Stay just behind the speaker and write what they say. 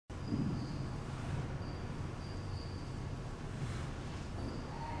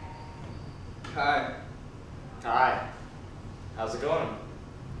Hi. Hi. How's it going?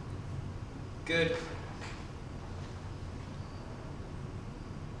 Good.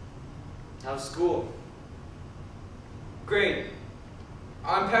 How's school? Great.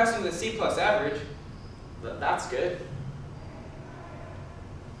 I'm passing with a C+ average. That's good.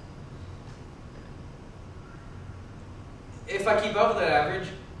 If I keep up with that average,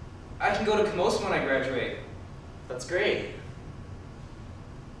 I can go to Campbell when I graduate. That's great.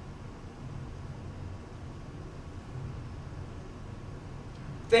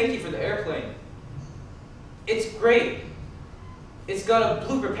 Thank you for the airplane. It's great. It's got a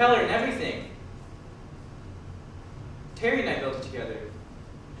blue propeller and everything. Terry and I built it together.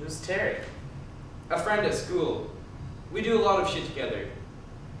 Who's Terry? A friend at school. We do a lot of shit together.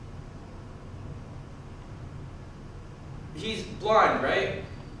 He's blind, right?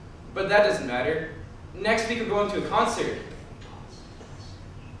 But that doesn't matter. Next week we're going to a concert.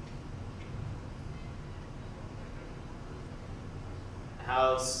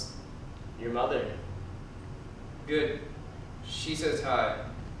 How's your mother? Good. She says hi.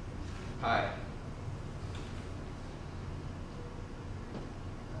 Hi.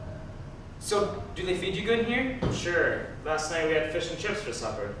 So, do they feed you good in here? Sure. Last night we had fish and chips for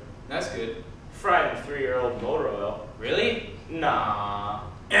supper. That's good. Fried in 3-year-old motor oil. Really? Nah.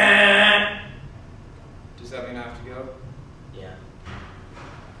 Does that mean I have to go? Yeah.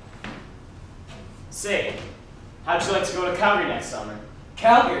 Say, how'd you like to go to Calgary next summer?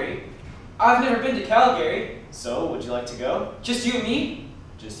 Calgary? I've never been to Calgary. So, would you like to go? Just you and me?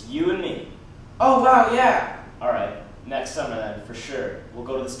 Just you and me. Oh, wow, yeah. Alright, next summer then, for sure. We'll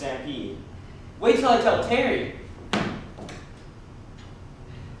go to the Stampede. Wait till I tell Terry.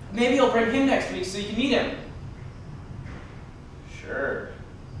 Maybe I'll bring him next week so you can meet him. Sure.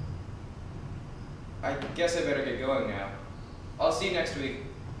 I guess I better get going now. I'll see you next week.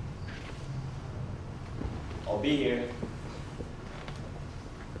 I'll be here.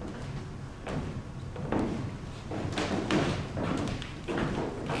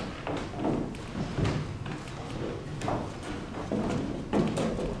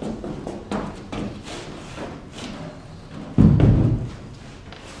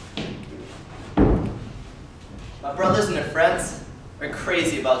 My brothers and their friends are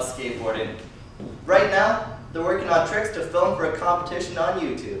crazy about skateboarding. Right now, they're working on tricks to film for a competition on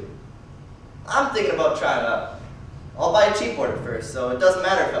YouTube. I'm thinking about trying it out. I'll buy a cheap board at first, so it doesn't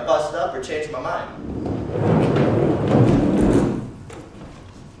matter if I bust it up or change my mind.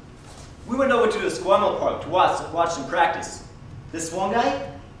 We went over to the Squamble Park to watch them practice. This one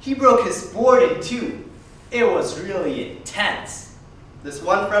guy, he broke his board in two. It was really intense. This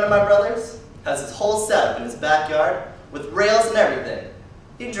one friend of my brother's has his whole setup in his backyard with rails and everything.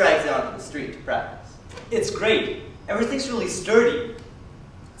 He drags it onto the street to practice. It's great. Everything's really sturdy.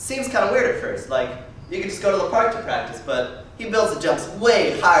 Seems kind of weird at first, like you could just go to the park to practice, but he builds the jumps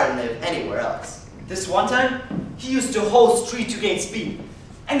way higher than they have anywhere else. This one time, he used the whole street to gain speed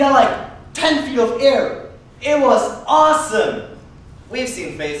and got like 10 feet of air. It was awesome. We've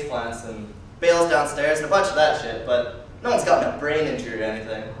seen face plants and bales downstairs and a bunch of that shit, but no one's gotten a brain injury or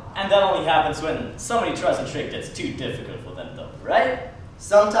anything. And that only happens when somebody tries a trick that's too difficult for them though, right?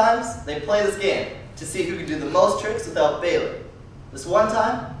 Sometimes they play this game to see who can do the most tricks without failing. This one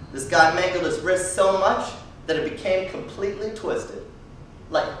time, this guy mangled his wrist so much that it became completely twisted.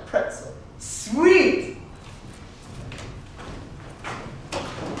 Like a pretzel. Sweet!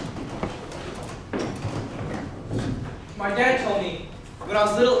 My dad told me when I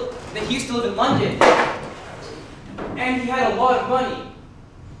was little that he used to live in London. And he had a lot of money.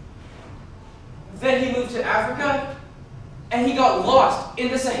 Then he moved to Africa, and he got lost in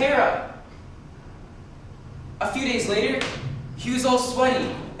the Sahara. A few days later, he was all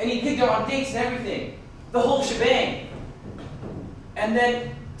sweaty, and he picked out on dates and everything. The whole shebang. And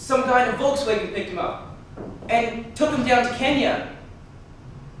then some guy in a Volkswagen picked him up, and took him down to Kenya.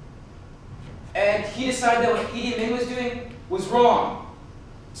 And he decided that what Idi Amin was doing was wrong.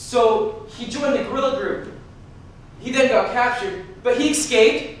 So he joined the guerrilla group. He then got captured, but he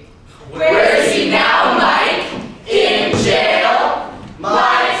escaped. Where is he now, Mike? In jail?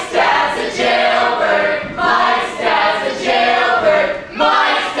 Mike's dad's a jailbird. Mike's dad's a jailbird.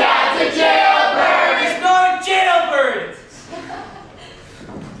 Mike's dad's a jailbird. He's not a jailbird!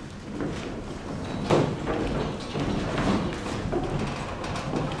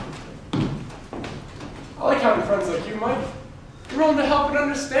 I like having friends like you, Mike. You're willing to help and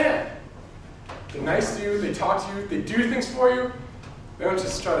understand. They're nice to you, they talk to you, they do things for you. They don't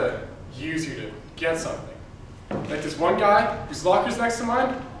just try to use you to get something. Like this one guy, whose locker's next to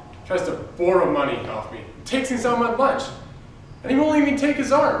mine, tries to borrow money off me, takes things out of my lunch, and he won't even take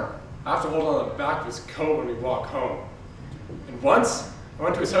his arm. I have to hold on the back of his coat when we walk home. And once, I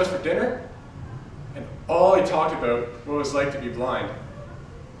went to his house for dinner, and all he talked about what it was like to be blind.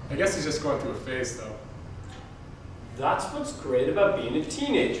 I guess he's just going through a phase, though. That's what's great about being a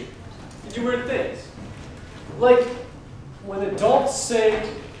teenager. You do weird things. Like when adults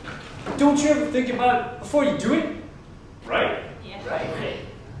say, don't you ever think about it before you do it? Right. Yeah. Right.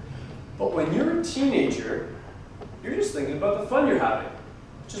 But when you're a teenager, you're just thinking about the fun you're having,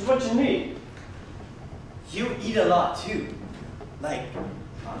 which is what you need. You eat a lot too. Like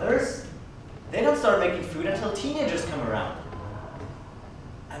others, they don't start making food until teenagers come around.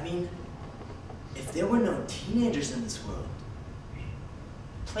 I mean, if there were no teenagers in this world,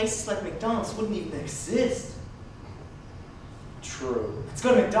 places like McDonald's wouldn't even exist. True. Let's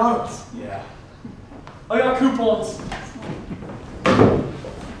go to McDonald's. Yeah. I got coupons.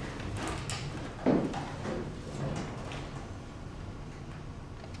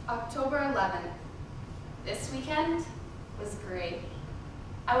 October 11th. This weekend was great.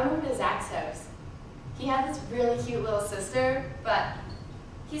 I went over to Zach's house. He had this really cute little sister, but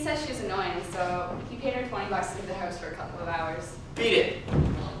he said she was annoying, so he paid her $20 to leave the house for a couple of hours. Beat it.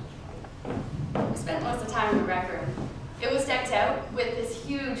 We spent most of the time in the rec room. It was decked out with this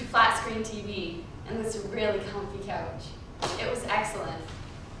huge flat screen TV and this really comfy couch. It was excellent.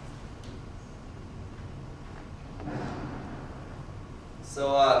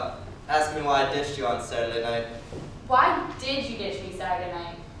 So, ask me why I ditched you on Saturday night. Why did you ditch me Saturday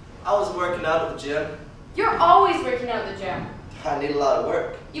night? I was working out at the gym. You're always working out at the gym. I need a lot of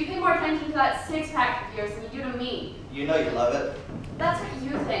work. You pay more attention to that six-pack of yours than you do to me. You know you love it. That's what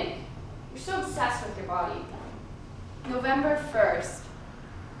you think. You're so obsessed with your body. November 1st.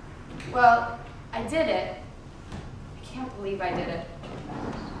 Well, I did it. I can't believe I did it.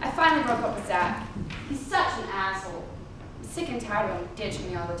 I finally broke up with Zach. He's such an asshole. I'm sick and tired of him ditching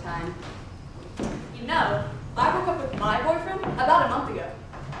me all the time. You know, I broke up with my boyfriend about a month ago.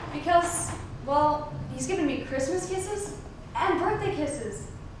 Because, well, he's giving me Christmas kisses and birthday kisses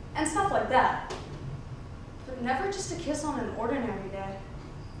and stuff like that. But never just a kiss on an ordinary day.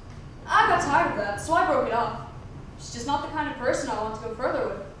 I got tired of that, so I broke it off. She's just not the kind of person I want to go further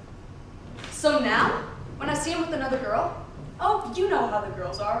with. So now, when I see him with another girl, oh, you know how the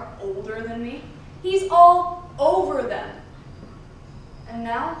girls are, older than me. He's all over them. And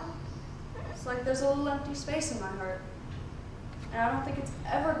now, it's like there's a little empty space in my heart. And I don't think it's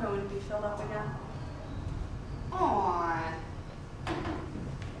ever going to be filled up again. Aww.